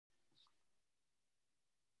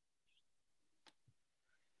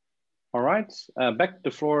right, Beck,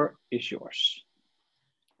 the floor is yours.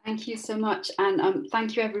 Thank you so much. And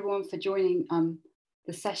thank you everyone for joining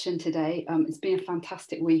the session today. It's been a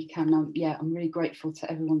fantastic week, and yeah, I'm really grateful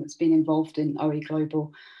to everyone that's been involved in OE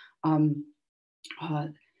Global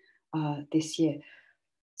this year.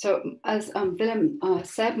 So as Willem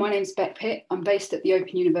said, my name is Beck Pitt. I'm based at the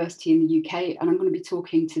Open University in the UK, and I'm going to be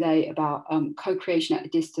talking today about co-creation at a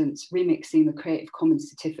distance, remixing the Creative Commons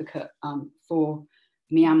certificate for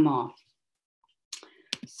Myanmar.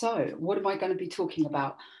 So what am I going to be talking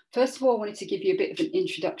about? First of all, I wanted to give you a bit of an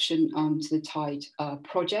introduction to the TIDE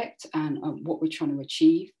project and what we're trying to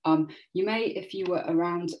achieve. You may, if you were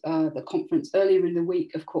around the conference earlier in the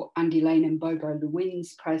week, have caught Andy Lane and Bobo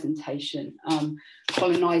Lewin's presentation,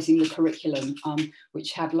 Colonising the Curriculum,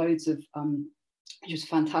 which had loads of just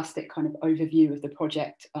fantastic kind of overview of the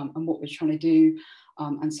project and what we're trying to do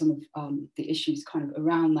and some of the issues kind of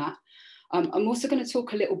around that. I'm also going to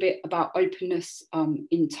talk a little bit about openness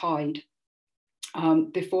in TIDE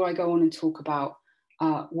before I go on and talk about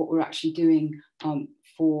what we're actually doing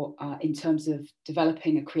in terms of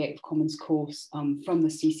developing a Creative Commons course from the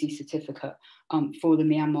CC certificate for the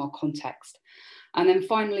Myanmar context. And then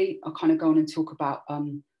finally, I'll kind of go on and talk about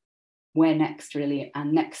where next really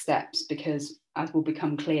and next steps, because as will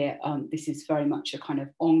become clear, this is very much a kind of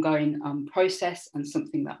ongoing process and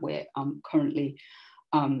something that we're currently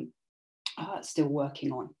still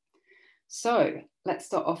working on. So let's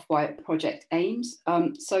start off by project aims.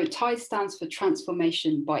 So TIDE stands for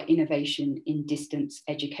Transformation by Innovation in Distance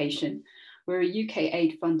Education. We're a UK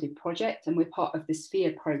aid funded project and we're part of the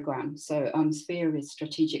SPHERE programme. So SPHERE is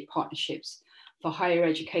Strategic Partnerships for Higher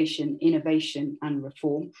Education, Innovation and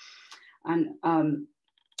Reform. And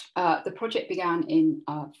the project began in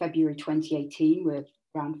February 2018 with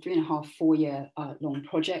around 3.5–4 year long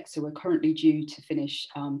project. So we're currently due to finish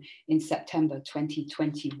in September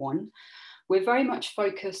 2021. We're very much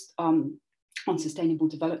focused on sustainable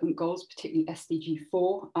development goals, particularly SDG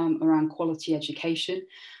 4 around quality education.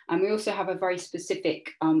 And we also have a very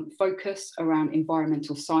specific focus around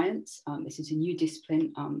environmental science. This is a new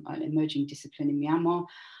discipline, an emerging discipline in Myanmar.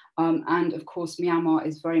 And of course, Myanmar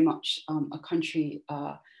is very much a country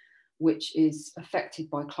which is affected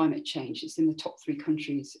by climate change. It's in the top 3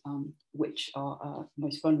 countries which are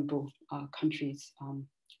most vulnerable countries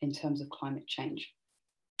in terms of climate change.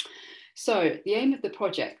 So the aim of the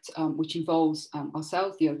project, which involves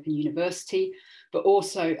ourselves, the Open University, but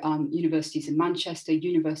also universities in Manchester,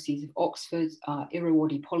 universities of Oxford,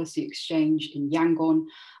 Irrawaddy Policy Exchange in Yangon,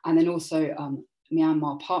 and then also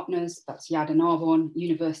Myanmar partners, that's Yadanarbon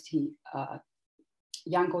University,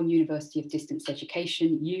 Yangon University of Distance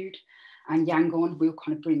Education, UD, and Yangon. We'll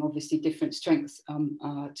kind of bring obviously different strengths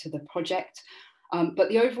to the project. But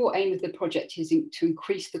the overall aim of the project is to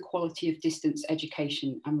increase the quality of distance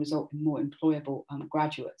education and result in more employable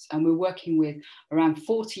graduates. And we're working with around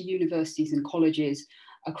 40 universities and colleges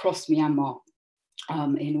across Myanmar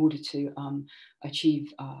in order to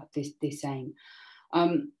achieve this aim.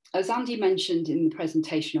 As Andy mentioned in the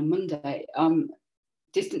presentation on Monday,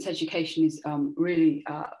 distance education is really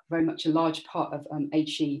very much a large part of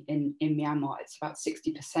HE in Myanmar. It's about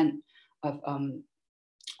 60% of,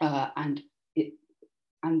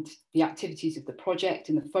 and the activities of the project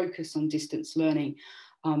and the focus on distance learning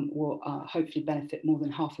will hopefully benefit more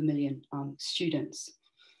than 500,000 students.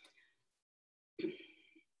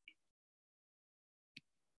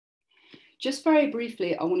 Just very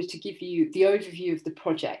briefly, I wanted to give you the overview of the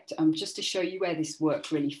project, just to show you where this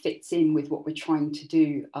work really fits in with what we're trying to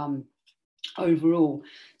do overall.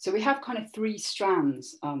 So we have kind of 3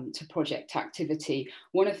 strands to project activity.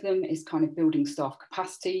 One of them is kind of building staff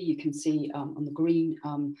capacity. You can see on the green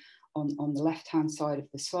on the left-hand side of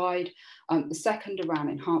the slide. The second around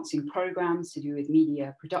enhancing programs to do with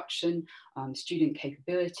media production, student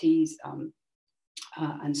capabilities,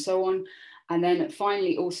 and so on. And then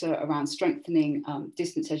finally also around strengthening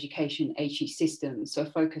distance education HE systems, so a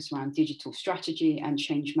focus around digital strategy and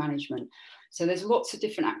change management. So there's lots of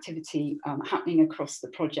different activity happening across the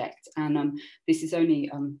project, and this is only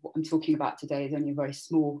what I'm talking about today is only a very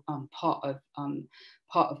small part of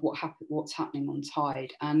what's happening on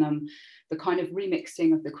TIDE. And the kind of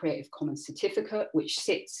remixing of the Creative Commons certificate, which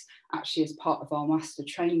sits actually as part of our master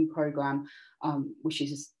training program, which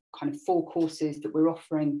is kind of 4 courses that we're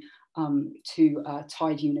offering to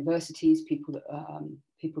TIDE universities, people that are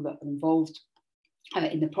involved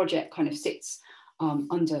in the project, kind of sits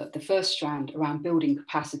under the first strand around building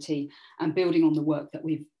capacity and building on the work that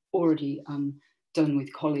we've already done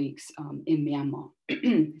with colleagues in Myanmar.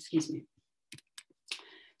 Excuse me.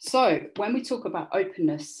 So when we talk about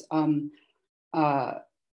openness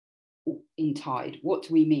in Tide. What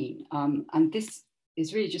do we mean? And this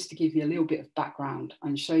is really just to give you a little bit of background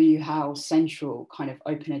and show you how central kind of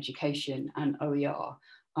open education and OER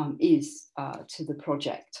is to the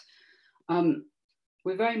project.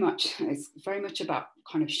 It's very much about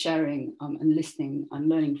kind of sharing and listening and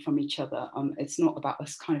learning from each other. It's not about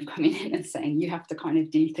us kind of coming in and saying, you have to kind of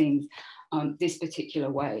do things this particular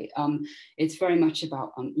way. It's very much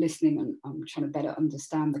about listening and trying to better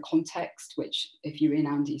understand the context, which if you're in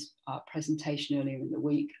Andy's presentation earlier in the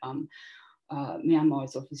week, Myanmar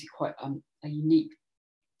is obviously quite a unique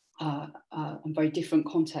and very different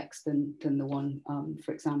context than the one,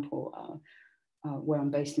 for example, where I'm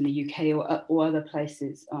based in the UK or other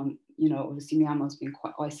places. You know, obviously Myanmar's been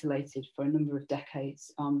quite isolated for a number of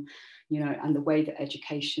decades, you know, and the way that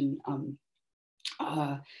education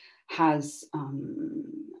has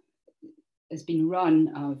been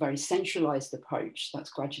run a very centralized approach that's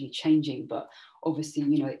gradually changing, but obviously,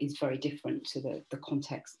 you know, it is very different to the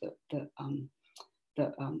context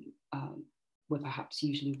that we're perhaps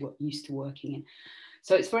usually used to working in.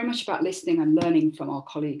 So it's very much about listening and learning from our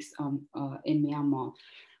colleagues in Myanmar.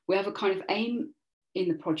 We have a kind of aim in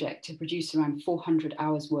the project to produce around 400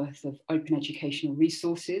 hours worth of open educational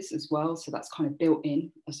resources as well. So that's kind of built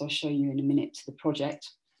in, as I'll show you in a minute, to the project.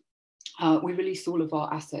 We release all of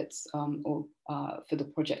our assets for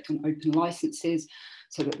the project on open licenses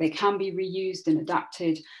so that they can be reused and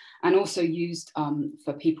adapted, and also used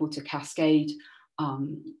for people to cascade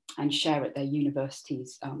and share at their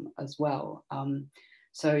universities as well.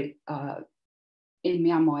 So in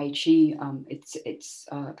Myanmar HE, it's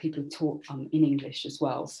people taught in English as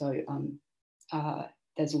well. So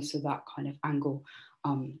there's also that kind of angle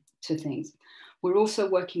to things. We're also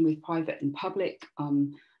working with private and public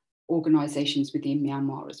organisations within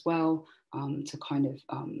Myanmar as well, to kind of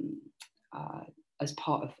as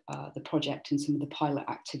part of the project and some of the pilot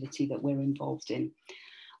activity that we're involved in.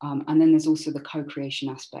 And then there's also the co-creation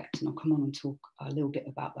aspect, and I'll come on and talk a little bit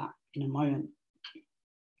about that in a moment.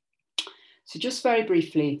 So just very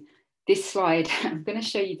briefly, this slide, I'm going to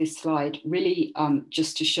show you this slide really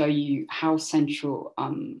just to show you how central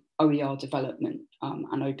OER development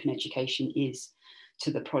and open education is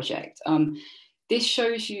to the project. This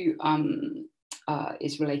shows you,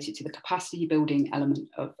 is related to the capacity building element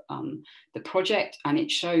of the project, and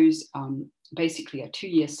it shows basically a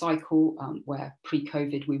 2-year cycle where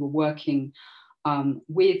pre-COVID we were working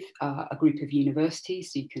with a group of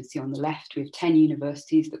universities. So you can see on the left we have 10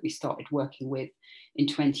 universities that we started working with in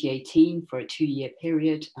 2018 for a 2-year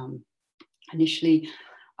period initially.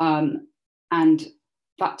 And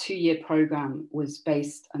that 2-year program was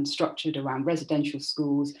based and structured around residential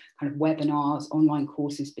schools, kind of webinars, online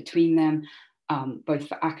courses between them, both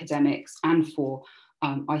for academics and for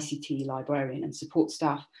ICT librarian and support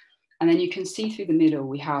staff. And then you can see through the middle,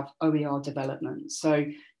 we have OER development. So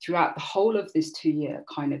throughout the whole of this 2-year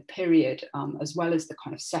kind of period, as well as the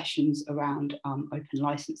kind of sessions around open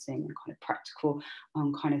licensing and kind of practical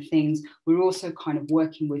kind of things, we're also kind of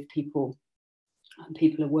working with people.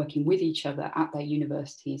 People are working with each other at their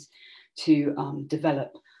universities to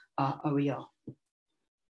develop OER.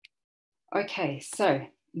 Okay, so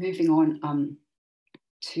moving on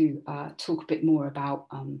to talk a bit more about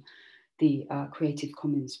the Creative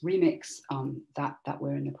Commons remix that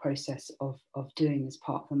we're in the process of doing as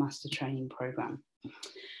part of the master training program.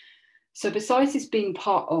 So besides this being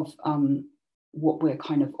part of what we're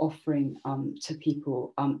kind of offering to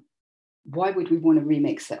people, why would we want to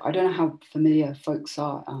remix it? I don't know how familiar folks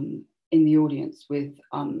are in the audience with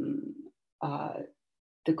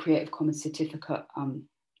the Creative Commons certificate,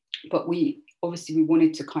 but we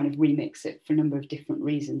wanted to kind of remix it for a number of different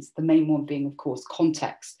reasons. The main one being, of course,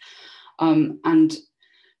 context. And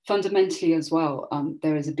fundamentally as well,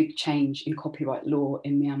 there is a big change in copyright law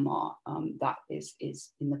in Myanmar that is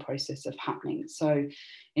in the process of happening. So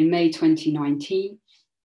in May 2019,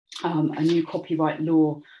 a new copyright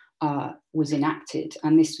law was enacted,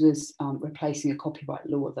 and this was replacing a copyright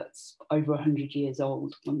law that's over 100 years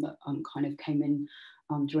old, one that kind of came in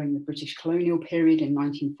during the British colonial period in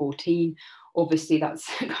 1914. Obviously, that's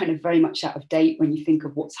kind of very much out of date when you think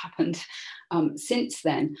of what's happened since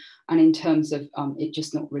then, and in terms of it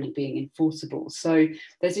just not really being enforceable. So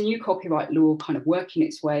there's a new copyright law kind of working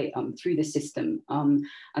its way through the system, and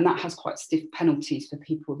that has quite stiff penalties for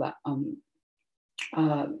people that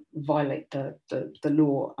violate the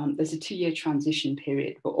law. There's a 2-year transition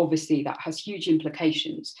period, but obviously that has huge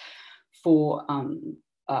implications for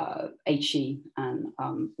HE and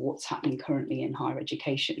what's happening currently in higher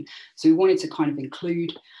education. So we wanted to kind of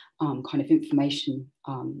include kind of information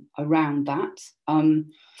around that.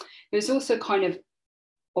 There's also kind of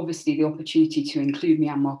obviously the opportunity to include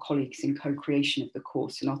Myanmar colleagues in co-creation of the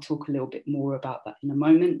course, and I'll talk a little bit more about that in a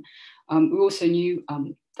moment. We also knew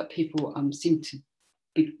that people seemed to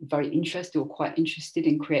be very interested or quite interested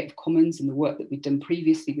in Creative Commons and the work that we'd done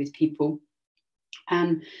previously with people.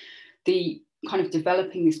 And the kind of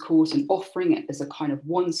developing this course and offering it as a kind of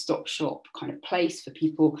one-stop shop kind of place for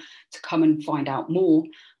people to come and find out more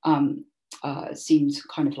seemed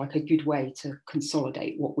kind of like a good way to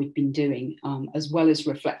consolidate what we'd been doing, as well as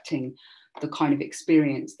reflecting the kind of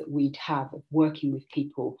experience that we'd have of working with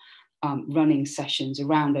people running sessions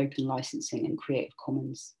around open licensing and Creative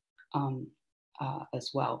Commons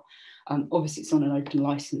as well. Obviously it's on an open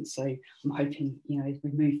license, so I'm hoping, you know, as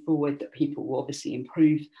we move forward that people will obviously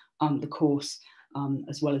improve the course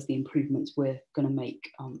as well as the improvements we're going to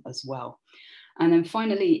make as well. And then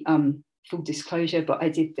finally, full disclosure, but I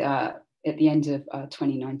did at the end of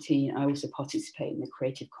 2019, I also participated in the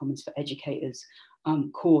Creative Commons for Educators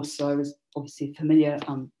course, so I was obviously familiar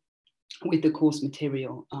with the course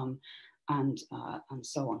material and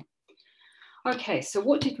so on. Okay, so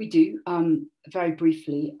what did we do? Very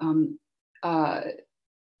briefly,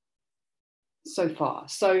 so far.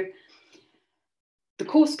 So the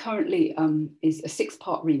course currently is a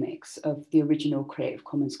 6-part remix of the original Creative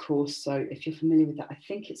Commons course. So if you're familiar with that, I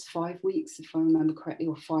think it's 5 weeks, if I remember correctly,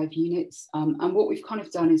 or 5 units. And what we've kind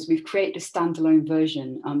of done is we've created a standalone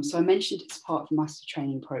version. So I mentioned it's part of the master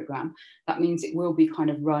training program. That means it will be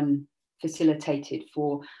kind of run, facilitated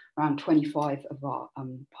for around 25 of our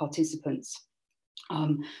participants.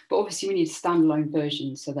 But obviously we need a standalone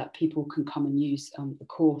version so that people can come and use the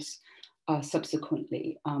course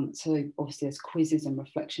subsequently. So obviously there's quizzes and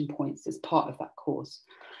reflection points as part of that course.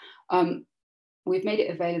 We've made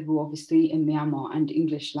it available obviously in Myanmar and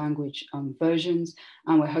English language versions,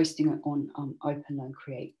 and we're hosting it on Open Learn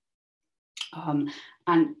Create.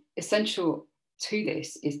 And essential to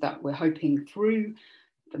this is that we're hoping through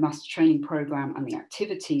the master training program and the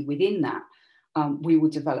activity within that, we will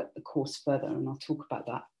develop the course further, and I'll talk about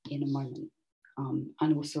that in a moment.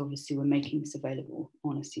 And also, obviously, we're making this available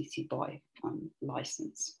on a CC BY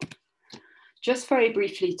license. Just very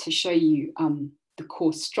briefly to show you the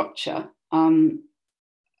course structure.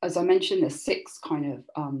 As I mentioned, there's 6 kind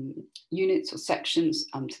of units or sections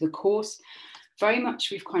to the course. Very much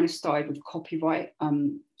we've kind of started with copyright,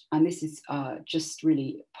 and this is just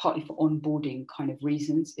really partly for onboarding kind of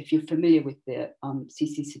reasons. If you're familiar with the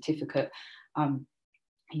CC certificate,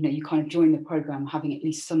 you know, you kind of join the program having at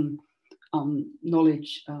least some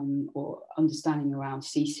knowledge or understanding around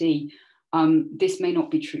CC. This may not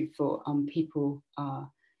be true for people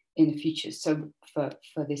in the future, so for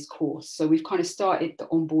this course. So we've kind of started the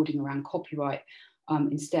onboarding around copyright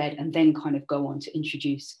instead, and then kind of go on to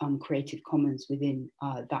introduce Creative Commons within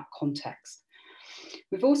that context.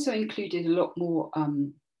 We've also included a lot more,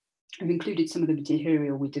 we've included some of the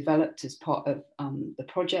material we developed as part of the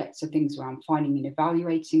project, so things around finding and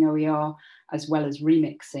evaluating OER, as well as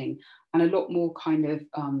remixing, and a lot more kind of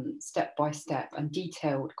step-by-step and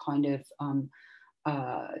detailed kind of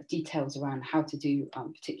details around how to do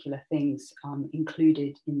particular things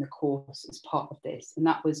included in the course as part of this. And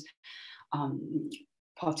that was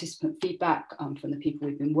participant feedback from the people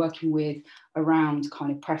we've been working with around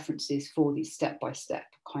kind of preferences for these step-by-step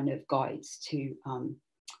kind of guides to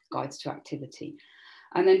activity.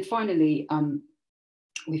 And then finally,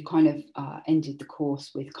 we've kind of ended the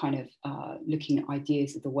course with kind of looking at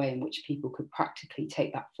ideas of the way in which people could practically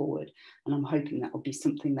take that forward. And I'm hoping that will be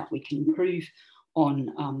something that we can improve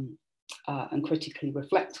on and critically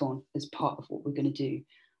reflect on as part of what we're going to do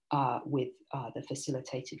with the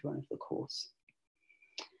facilitated run of the course.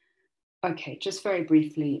 Okay, just very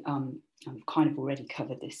briefly, I've kind of already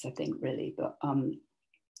covered this, I think, really, but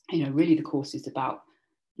you know, really the course is about,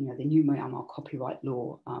 you know, the new Myanmar copyright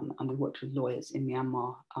law, and we worked with lawyers in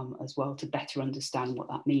Myanmar as well to better understand what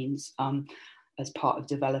that means as part of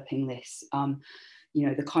developing this. You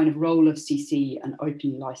know, the kind of role of CC and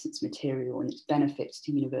openly licensed material and its benefits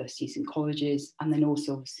to universities and colleges, and then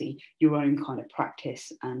also obviously your own kind of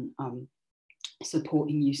practice and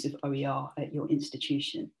supporting use of OER at your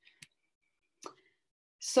institution.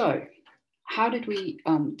 So how did we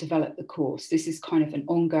develop the course? This is kind of an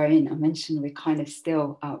ongoing, I mentioned we're kind of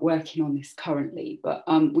still working on this currently, but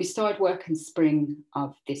we started work in spring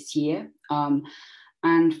of this year.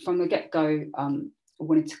 And from the get-go, I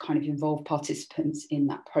wanted to kind of involve participants in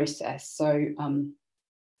that process. So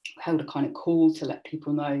held a kind of call to let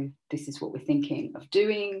people know this is what we're thinking of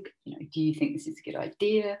doing. You know, do you think this is a good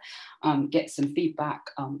idea? Get some feedback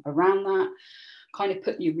around that. kind of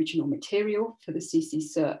put the original material for the CC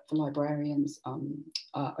Cert for librarians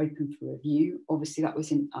open for review. Obviously that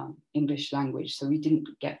was in English language, so we didn't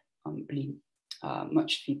get really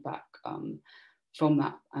much feedback from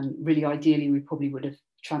that. And really ideally, we probably would have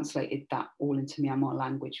translated that all into Myanmar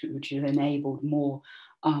language, which would have enabled more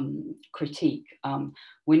critique.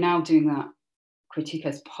 We're now doing that critique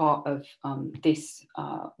as part of this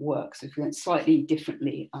work, so if we went slightly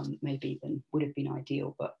differently maybe than would have been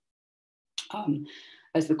ideal, but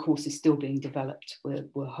as the course is still being developed,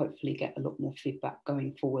 we'll hopefully get a lot more feedback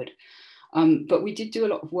going forward. But we did do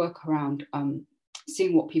a lot of work around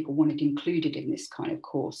seeing what people wanted included in this kind of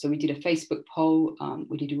course. So we did a Facebook poll,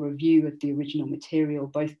 we did a review of the original material,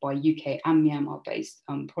 both by UK and Myanmar-based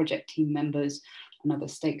project team members and other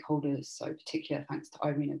stakeholders. So particular thanks to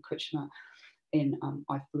Irina Kuchma in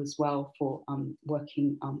Eiffel as well for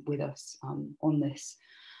working with us on this.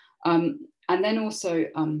 And then also,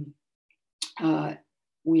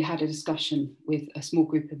 we had a discussion with a small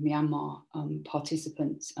group of Myanmar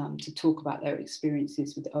participants to talk about their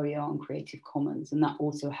experiences with OER and Creative Commons, and that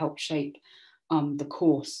also helped shape the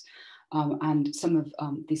course. And some of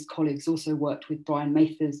these colleagues also worked with Brian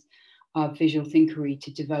Mather's visual thinkery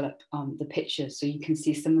to develop the picture. So you can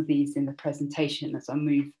see some of these in the presentation as I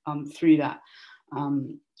move through that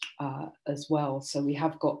as well. So we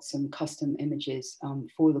have got some custom images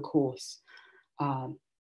for the course.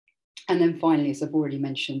 And then finally, as I've already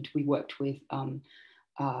mentioned, we worked with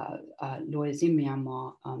lawyers in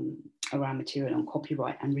Myanmar around material on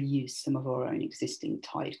copyright and reused some of our own existing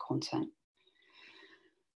tied content.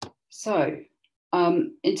 So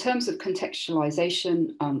in terms of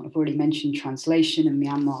contextualization, I've already mentioned translation and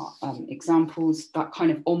Myanmar examples. That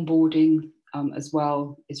kind of onboarding as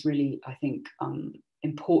well is really, I think,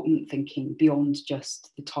 important, thinking beyond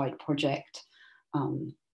just the tied project.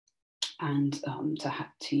 And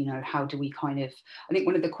to you know, how do we kind of, I think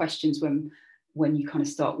one of the questions when you kind of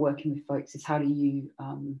start working with folks is how do you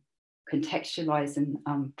contextualize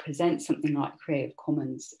and present something like Creative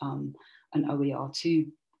Commons and OER to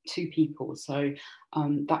people. So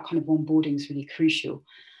that kind of onboarding is really crucial.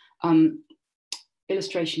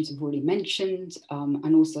 Illustrations I've already mentioned,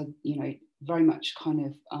 and also, you know, very much kind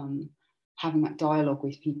of having that dialogue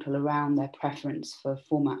with people around their preference for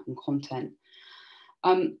format and content.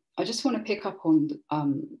 I just want to pick up on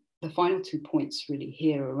the final 2 points really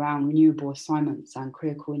here around renewable assignments and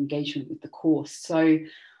critical engagement with the course. So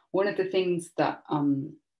one of the things that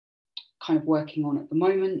I'm kind of working on at the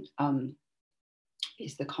moment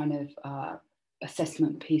is the kind of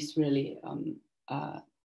assessment piece really,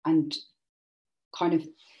 and kind of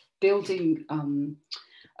building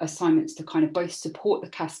assignments to kind of both support the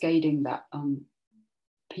cascading that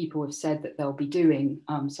people have said that they'll be doing.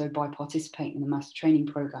 So by participating in the master training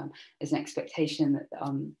program, there's an expectation that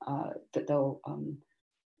that they'll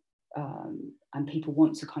and people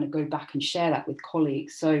want to kind of go back and share that with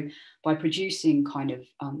colleagues. So by producing kind of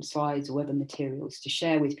slides or other materials to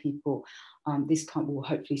share with people, this kind will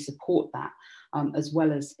hopefully support that, as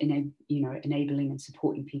well as enabling and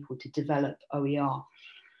supporting people to develop OER.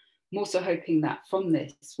 I'm also hoping that from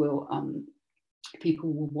this will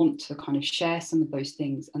people will want to kind of share some of those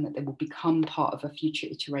things, and that they will become part of a future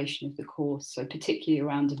iteration of the course. So particularly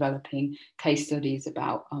around developing case studies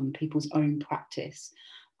about people's own practice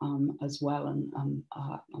as well. And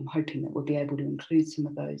I'm hoping that we'll be able to include some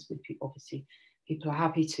of those with people. Obviously, people are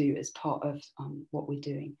happy to as part of what we're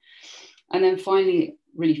doing. And then finally,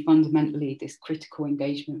 really fundamentally, this critical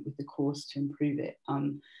engagement with the course to improve it.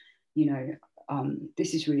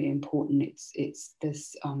 This is really important.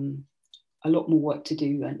 There's a lot more work to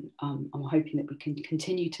do, and I'm hoping that we can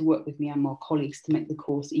continue to work with Myanmar colleagues to make the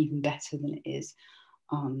course even better than it is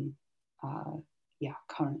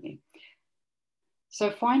currently. So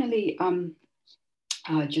finally,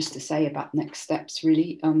 just to say about next steps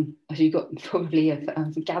really, as you got probably have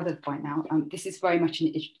gathered by now, this is very much an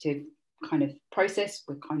iterative kind of process.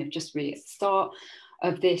 We're kind of just really at the start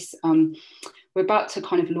of this. We're about to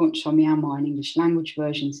kind of launch our Myanmar and English language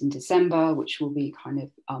versions in December, which will be kind of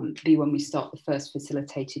be when we start the first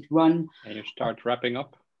facilitated run. And you start wrapping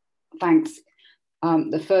up. Thanks.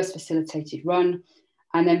 The first facilitated run.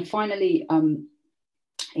 And then finally,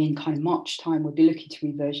 in kind of March time, we'll be looking to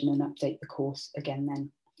reversion and update the course again then.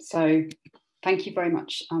 So thank you very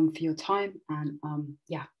much for your time, and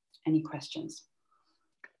any questions?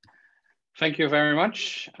 Thank you very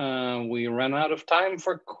much. We ran out of time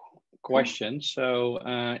for questions. So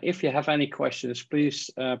if you have any questions, please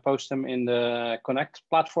post them in the Connect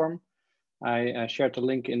platform. I shared the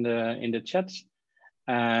link in the chat,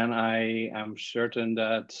 and I am certain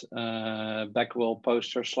that Beck will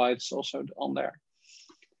post her slides also on there.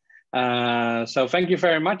 So thank you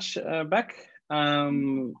very much, Beck.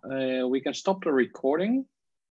 We can stop the recording.